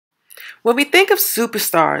When we think of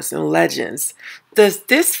superstars and legends, does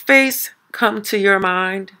this face come to your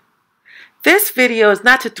mind? This video is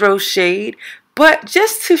not to throw shade, but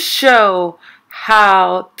just to show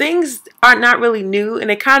how things are not really new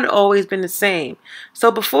and they kind of always been the same.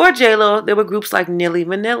 So before J-Lo, there were groups like Nilly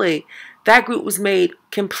Vanilli. That group was made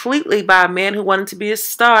completely by a man who wanted to be a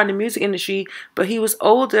star in the music industry, but he was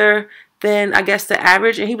older than, I guess, the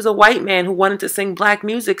average, and he was a white man who wanted to sing black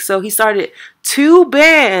music. So he started two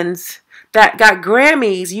bands that got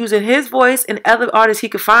Grammys using his voice and other artists he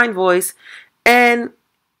could find voice. And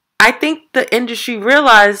I think the industry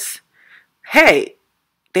realized, hey,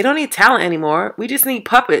 they don't need talent anymore. We just need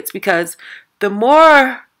puppets, because the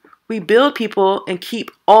more we build people and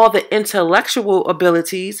keep all the intellectual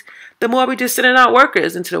abilities, the more we just send out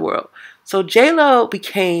workers into the world. So J-Lo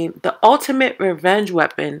became the ultimate revenge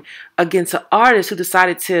weapon against an artist who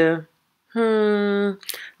decided to,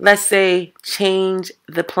 let's say, change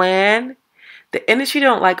the plan. The industry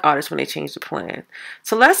don't like artists when they change the plan.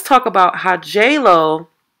 So let's talk about how J-Lo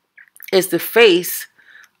is the face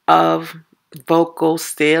of vocal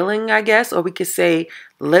stealing, I guess, or we could say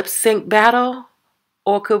lip sync battle,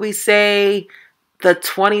 or could we say the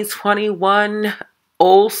 2021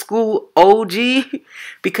 old school OG?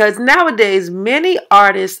 Because nowadays, many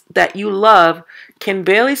artists that you love can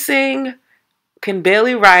barely sing, can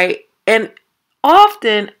barely write, and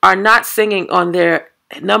often are not singing on their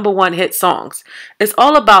 #1 hit songs. It's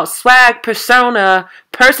all about swag, persona,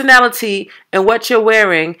 personality, and what you're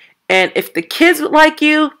wearing. And if the kids would like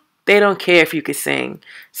you, they don't care if you can sing.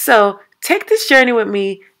 So take this journey with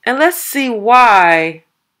me and let's see why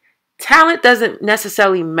talent doesn't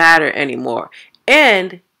necessarily matter anymore.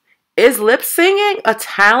 And is lip singing a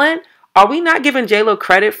talent? Are we not giving J-Lo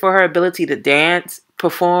credit for her ability to dance,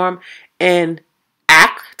 perform, and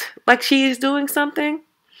act like she is doing something?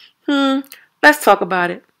 Let's talk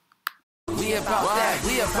about it. We about that,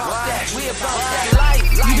 we about that, we about that life.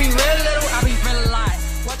 You be real little, I be real life.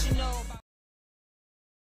 What you know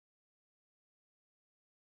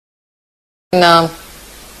about...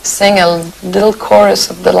 sing a little chorus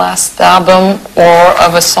of the last album or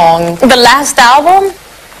of a song. The last album?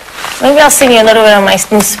 Maybe I'll sing you a little bit of my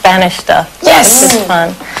new Spanish stuff. Yes! This is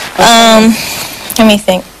fun. Let me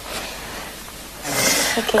think.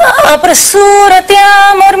 Okay. Apresúrate,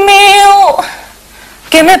 amor mío,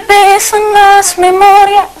 que me pesan las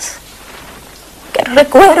memorias, que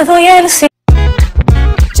recuerdo y el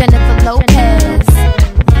Jennifer Lopez,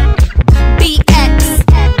 BX.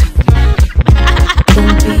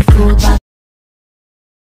 Don't be fooled by.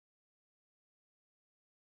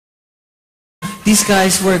 These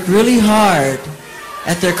guys work really hard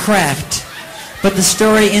at their craft, but the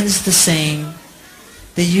story ends the same.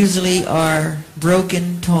 They usually are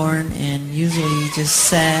broken, torn, and usually just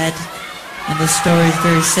sad, and the story is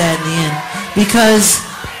very sad in the end because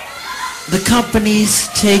the companies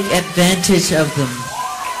take advantage of them.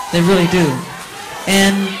 They really do.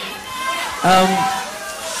 And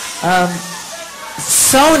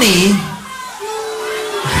Sony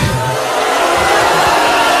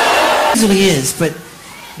usually is, but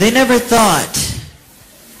they never thought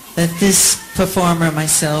that this performer,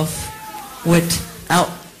 myself, would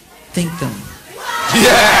outthink them.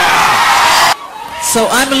 Yeah! So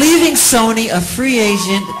I'm leaving Sony a free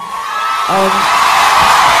agent of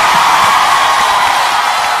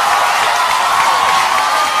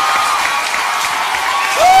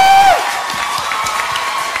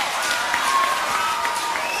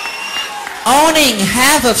owning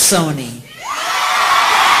half of Sony.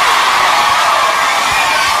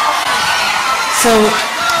 So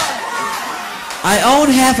I own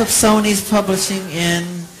half of Sony's publishing, and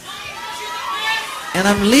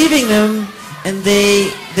I'm leaving them, and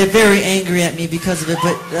they're very angry at me because of it,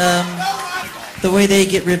 but the way they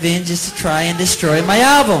get revenge is to try and destroy my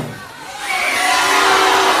album.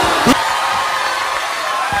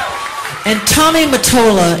 And Tommy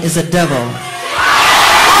Mottola is a devil.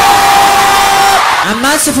 I'm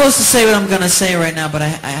not supposed to say what I'm going to say right now, but I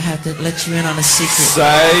have to let you in on a secret.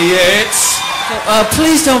 Say it! So,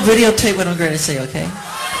 please don't videotape what I'm going to say, okay?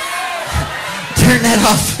 Turn that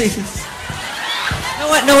off, please.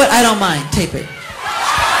 Know what? I don't mind. Tape it.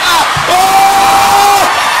 Oh!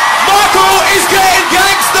 Michael is getting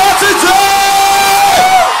gangster today!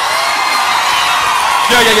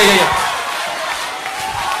 Yeah.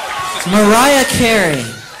 Mariah Carey,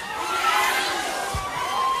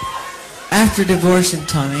 after divorcing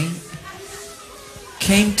Tommy,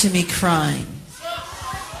 came to me crying.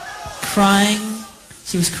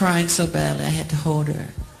 She was crying so badly I had to hold her.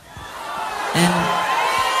 And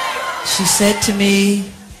she said to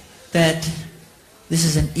me that this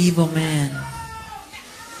is an evil man.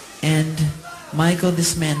 And Michael,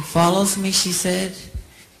 this man follows me, she said.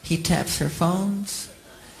 He taps her phones.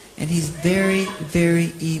 And he's very,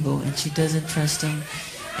 very evil, and she doesn't trust him.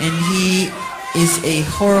 And he is a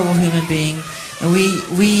horrible human being. And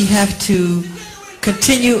we have to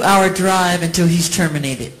continue our drive until he's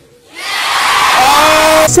terminated.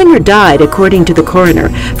 The singer died, according to the coroner,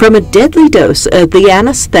 from a deadly dose of the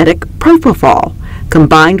anesthetic propofol,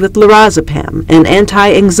 combined with lorazepam, an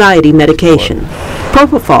anti-anxiety medication.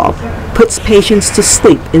 Propofol puts patients to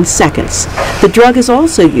sleep in seconds. The drug is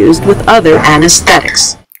also used with other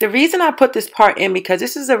anesthetics. The reason I put this part in because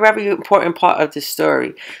this is a very important part of the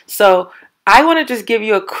story. So I want to just give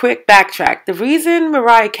you a quick backtrack. The reason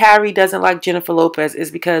Mariah Carey doesn't like Jennifer Lopez is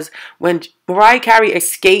because when Mariah Carey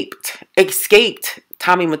escaped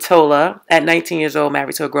Tommy Mottola at 19 years old,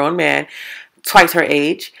 married to a grown man, twice her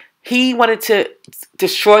age, he wanted to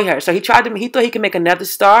destroy her. So he thought he could make another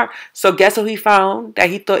star. So guess who he found that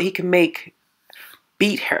he thought he could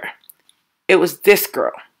beat her? It was this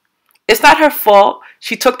girl. It's not her fault.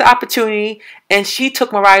 She took the opportunity and she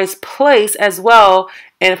took Mariah's place as well.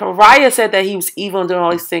 And if Mariah said that he was evil and doing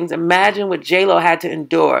all these things, imagine what J-Lo had to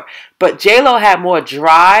endure. But J-Lo had more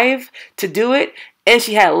drive to do it and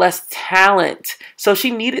she had less talent. So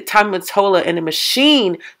she needed Tommy Mottola and the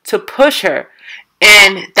machine to push her.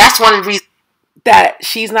 And that's one of the reasons that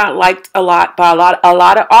she's not liked a lot by a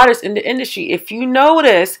lot of artists in the industry. If you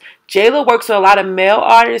notice, J-Lo works with a lot of male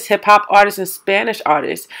artists, hip-hop artists, and Spanish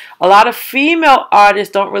artists. A lot of female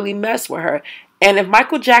artists don't really mess with her. And if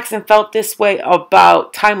Michael Jackson felt this way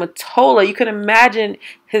about Tommy Mottola, you can imagine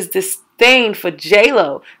his disdain for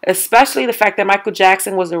J-Lo, especially the fact that Michael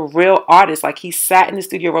Jackson was a real artist. Like, he sat in the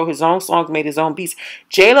studio, wrote his own songs, made his own beats.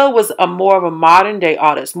 J-Lo was more of a modern-day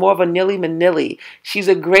artist, more of a Nilly Manilly. She's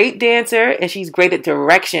a great dancer, and she's great at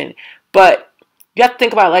direction. But you have to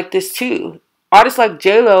think about it like this, too. Artists like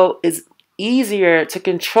J-Lo is easier to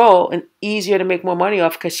control and easier to make more money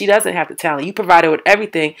off because she doesn't have the talent. You provide her with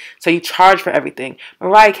everything, so you charge for everything.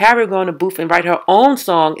 Mariah Carey will go in the booth and write her own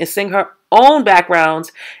song and sing her own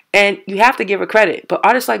backgrounds, and you have to give her credit. But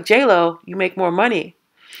artists like J-Lo, you make more money.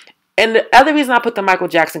 And the other reason I put the Michael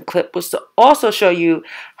Jackson clip was to also show you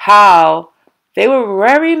how they were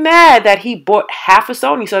very mad that he bought half of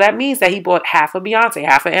Sony. So that means that he bought half of Beyonce,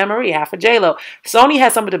 half of Anne-Marie, half of J-Lo. Sony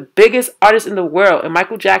has some of the biggest artists in the world. And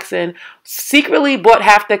Michael Jackson secretly bought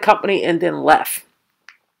half their company and then left.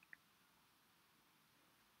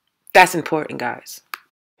 That's important, guys.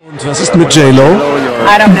 Und was ist mit J-Lo?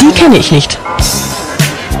 Die kenne ich nicht.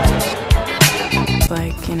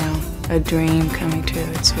 Like, you know, a dream coming true.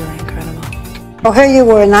 It's really incredible. Well, here you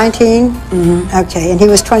were, 19? Okay, and he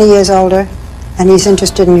was 20 years older, and he's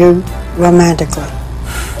interested in you romantically.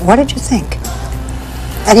 What did you think?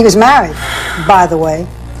 And he was married, by the way.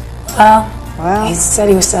 Well, he said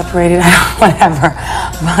he was separated, whatever.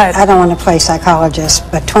 But I don't want to play psychologist,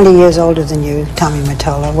 but 20 years older than you, Tommy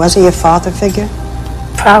Mottola. Was he a father figure?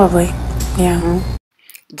 probably, yeah.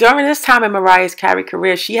 During this time in Mariah Carey's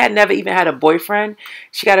career, she had never even had a boyfriend.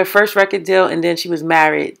 She got her first record deal, and then she was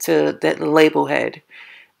married to the label head.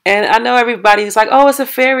 And I know everybody's like, oh, it's a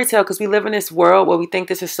fairy tale because we live in this world where we think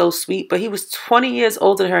this is so sweet. But he was 20 years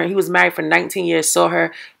older than her, and he was married for 19 years, saw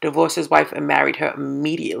her, divorced his wife, and married her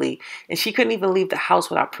immediately. And she couldn't even leave the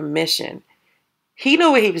house without permission. He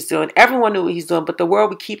knew what he was doing. Everyone knew what he's doing, but the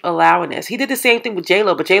world would keep allowing this. He did the same thing with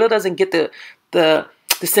J-Lo, but J-Lo doesn't get the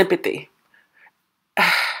sympathy.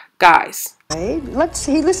 Guys. He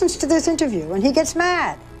listens to this interview and he gets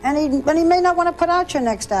mad. And he may not want to put out your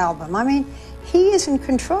next album. I mean, he is in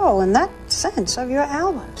control in that sense of your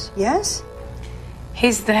albums, yes?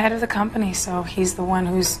 He's the head of the company, so he's the one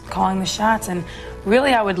who's calling the shots. And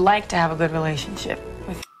really, I would like to have a good relationship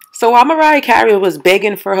with him. So while Mariah Carey was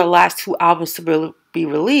begging for her last 2 albums to be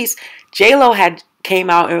released, J-Lo had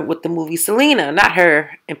came out with the movie Selena. Not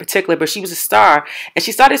her in particular, but she was a star. And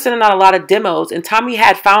she started sending out a lot of demos, and Tommy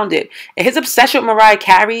had found it. And his obsession with Mariah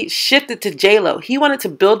Carey shifted to J-Lo. He wanted to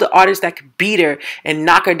build the artist that could beat her and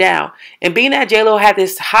knock her down. And being that J-Lo had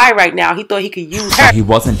this high right now, he thought he could use her. He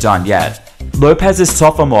wasn't done yet. Lopez's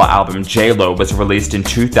sophomore album, J-Lo, was released in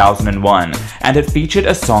 2001, and it featured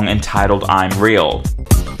a song entitled I'm Real.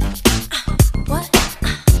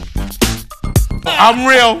 I'm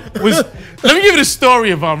Real was... Let me give you the story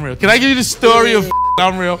of I'm Real. Can I give you the story of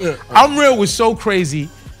I'm Real? Yeah. I'm Real was so crazy,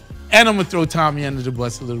 and I'm going to throw Tommy under the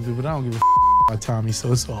bus a little bit, but I don't give a about Tommy,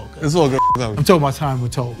 so it's all good. It's all good. I'm talking about Tommy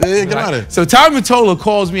Mottola. Yeah, get out of it. So Tommy Mottola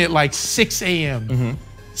calls me at like 6 a.m.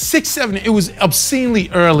 6, 7, it was obscenely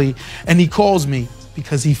early, and he calls me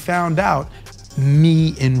because he found out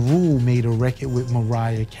me and Rule made a record with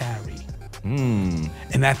Mariah Carey.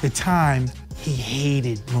 And at the time, he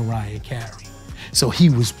hated Mariah Carey. So he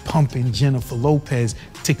was pumping Jennifer Lopez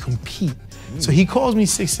to compete. So he calls me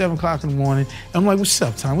 6, 7 o'clock in the morning. And I'm like, what's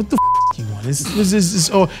up, Tom? What the f you want?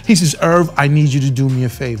 He says, Irv, I need you to do me a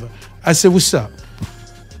favor. I said, what's up?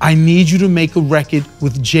 I need you to make a record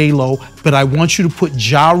with J-Lo, but I want you to put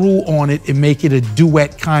Ja Rule on it and make it a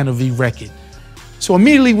duet kind of a record. So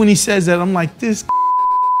immediately when he says that, I'm like, this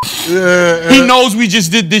he knows we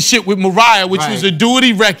just did this shit with Mariah, which was a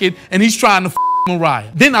duety record, and he's trying to f Mariah.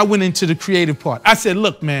 Then I went into the creative part. I said,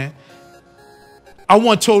 look, man, I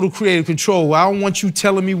want total creative control. I don't want you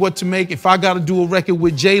telling me what to make. If I got to do a record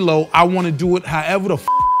with J-Lo, I want to do it however the f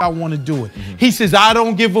I want to do it. He says, I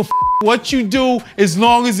don't give a f what you do as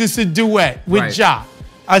long as it's a duet with Ja.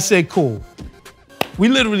 I said, cool. We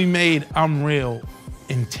literally made I'm Real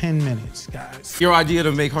in 10 minutes, guys. Your idea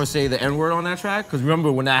to make her say the N-word on that track? Because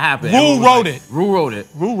remember when that happened. Rule wrote it. Rule wrote it.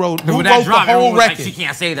 Rule wrote the whole record. Like, she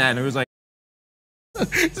can't say that. And it was like.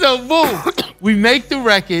 So boom, we make the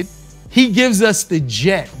record. He gives us the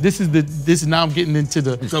jet. This now I'm getting into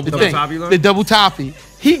the thing. The double toppy.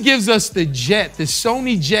 He gives us the jet, the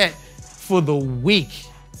Sony jet for the week.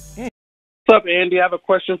 What's up, Andy? I have a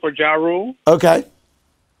question for Ja Rule. Okay.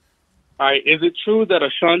 All right, is it true that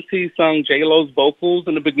Ashanti sung J-Lo's vocals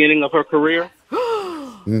in the beginning of her career?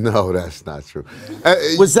 No, that's not true.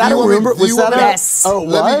 Was that a rumor? Was that yes.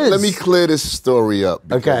 Let me clear this story up.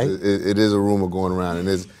 Okay. It is a rumor going around.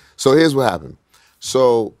 And so here's what happened.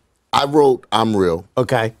 So I wrote I'm Real.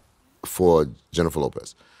 Okay. For Jennifer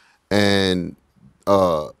Lopez. And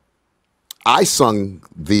I sung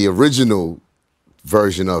the original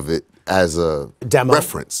version of it as a demo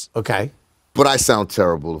reference. Okay. But I sound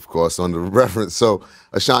terrible, of course, on the reference. So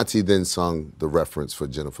Ashanti then sung the reference for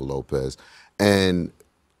Jennifer Lopez. And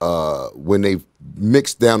when they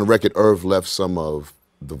mixed down the record, Irv left some of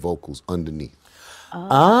the vocals underneath.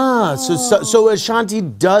 So Ashanti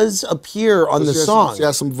does appear on the song. She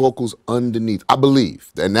has some vocals underneath, I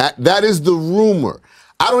believe. And that is the rumor.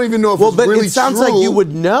 I don't even know if it's really true. Well, but it sounds like you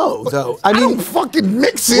would know, though. I mean, don't fucking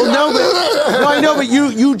mix it. Well, no, I know, but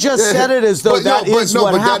you just said it as though that is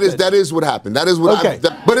what happened. That is what happened. That is what. Okay.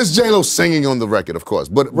 But it's J-Lo singing on the record, of course.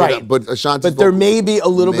 But Ashanti's. But there may be a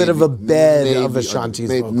little bit of a bed of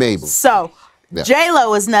Ashanti's vocals. Maybe. So. Yeah.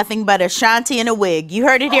 J-Lo is nothing but Ashanti in a wig. You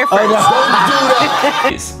heard it here first. Don't do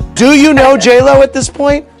that. Do you know J-Lo at this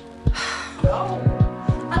point?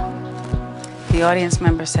 The audience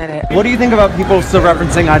member said it. What do you think about people still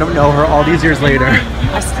referencing I don't know her all these years later?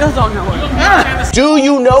 I still don't know her. Do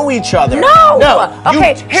you know each other? No! No.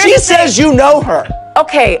 Okay, she says you know her.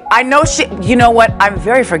 Okay, I know she, you know what? I'm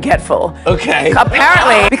very forgetful. Okay.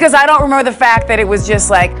 Apparently, because I don't remember the fact that it was just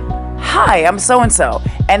like, hi, I'm so-and-so,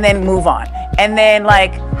 and then move on. And then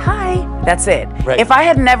like, hi, that's it. Right. If I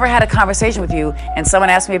had never had a conversation with you and someone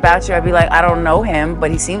asked me about you, I'd be like, I don't know him,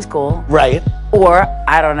 but he seems cool. Right. Or,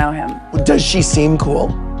 I don't know him. Does she seem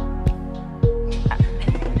cool?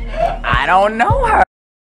 I don't know her.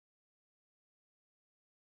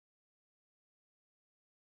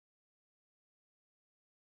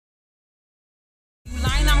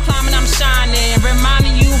 Line I'm climbing, I'm shining.